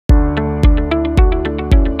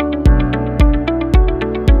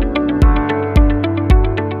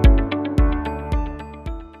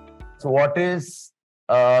what is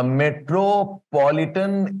a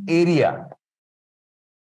metropolitan area.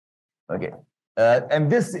 Okay.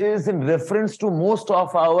 And this is in reference to most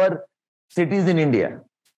of our cities in India.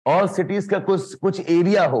 All cities ka kuch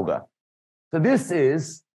area hoga. So this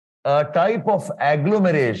is a type of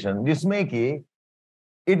agglomeration, jisme ki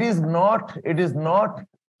it is not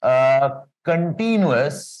a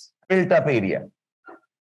continuous built-up area.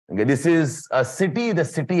 Okay, this is a city. The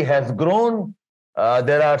city has grown.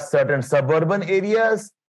 There are certain suburban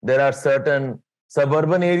areas.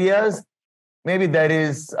 Maybe there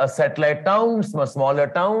is a satellite town, a smaller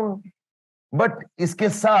town. But iske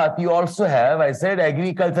saath, you also have, I said,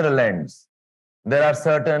 agricultural lands. There are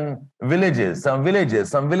certain villages, some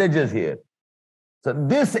villages here. So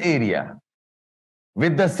this area,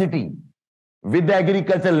 with the city, with the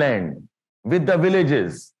agricultural land, with the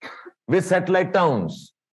villages, with satellite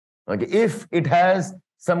towns, okay, if it has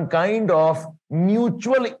some kind of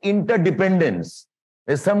mutual interdependence,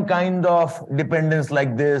 there's some kind of dependence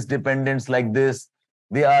like this,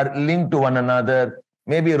 they are linked to one another,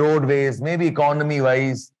 maybe roadways, maybe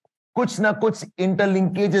economy-wise, kuch na kuch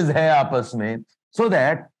interlinkages hai aapas mein, so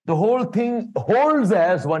that the whole thing holds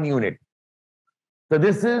as one unit. So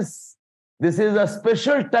this is a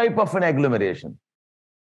special type of an agglomeration.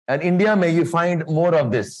 And India, may you find more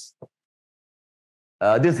of this.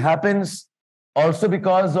 This happens also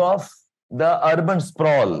because of the urban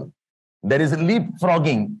sprawl. There is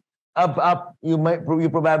leapfrogging. You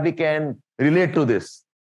probably can relate to this.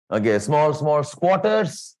 Okay, small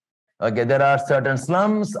squatters. Okay, there are certain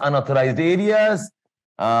slums, unauthorized areas,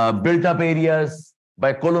 built-up areas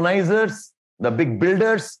by colonizers, the big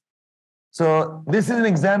builders. So this is an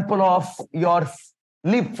example of your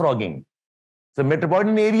leapfrogging. So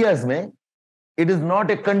metropolitan areas mein, it is not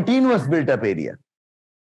a continuous built-up area.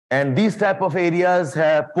 And these type of areas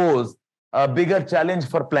have posed a bigger challenge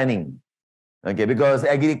for planning. Okay, because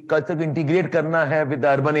agriculture to integrate karna hai with the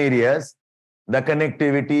urban areas, the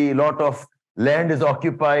connectivity, lot of land is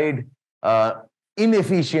occupied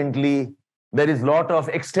inefficiently. There is lot of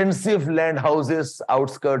extensive land houses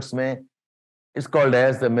outskirts mein. It's called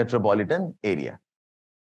as the metropolitan area.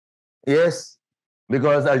 Yes,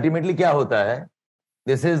 because ultimately kya hota hai?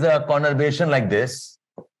 This is a conurbation like this.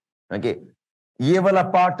 Okay, ye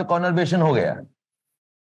wala part to conurbation ho gaya.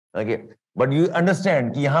 Okay, but you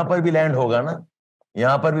understand कि यहाँ पर भी land होगा ना,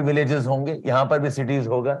 यहाँ पर भी villages होंगे, यहाँ पर भी cities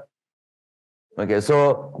होगा. Okay,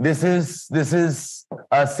 so this is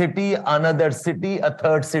a city, another city, a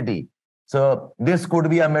third city. So this could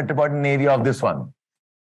be a metropolitan area of this one.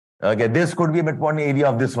 Okay, this could be a metropolitan area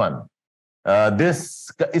of this one.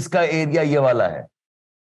 Iska area ye wala hai.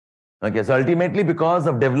 Okay, so ultimately because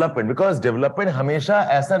development हमेशा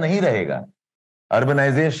ऐसा नहीं रहेगा.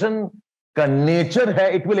 Urbanization का nature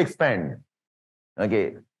है, it will expand.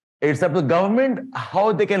 Okay, it's up to government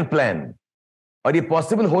how they can plan. और ये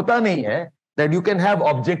possible होता नहीं है that you can have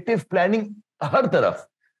objective planning हर तरफ.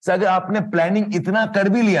 So अगर आपने planning इतना कर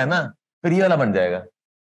भी लिया ना, फिर ये वाला बन जाएगा.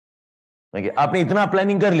 Okay, आपने इतना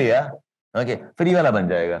planning कर लिया, okay, फिर ये वाला बन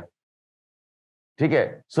जाएगा. ठीक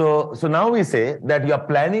है? So now we say that your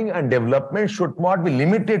planning and development should not be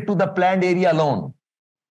limited to the planned area alone.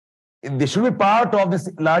 They should be part of this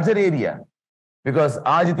larger area. Because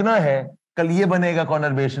आज इतना है, कल ये बनेगा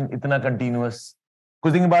conurbation इतना continuous.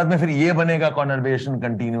 कुछ दिन बाद में फिर ये बनेगा conurbation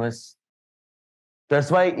continuous. That's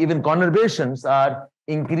why even conurbations are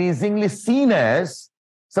increasingly seen as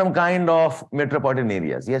some kind of metropolitan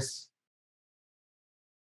areas. Yes.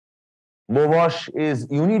 Bowash is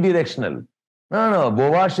unidirectional. No.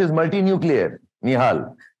 Bowash is multinuclear.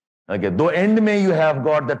 Nihal. Okay. दो end में you have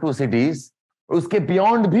got the two cities. उसके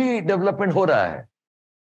beyond भी development हो रहा है.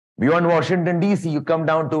 Beyond Washington DC, you come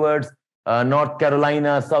down towards North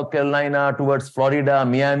Carolina, South Carolina, towards Florida,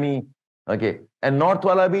 Miami. Okay. And North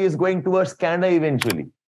Wallaby is going towards Canada eventually.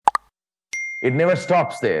 It never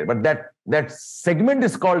stops there. But that segment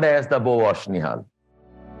is called as the Bowash Nihal.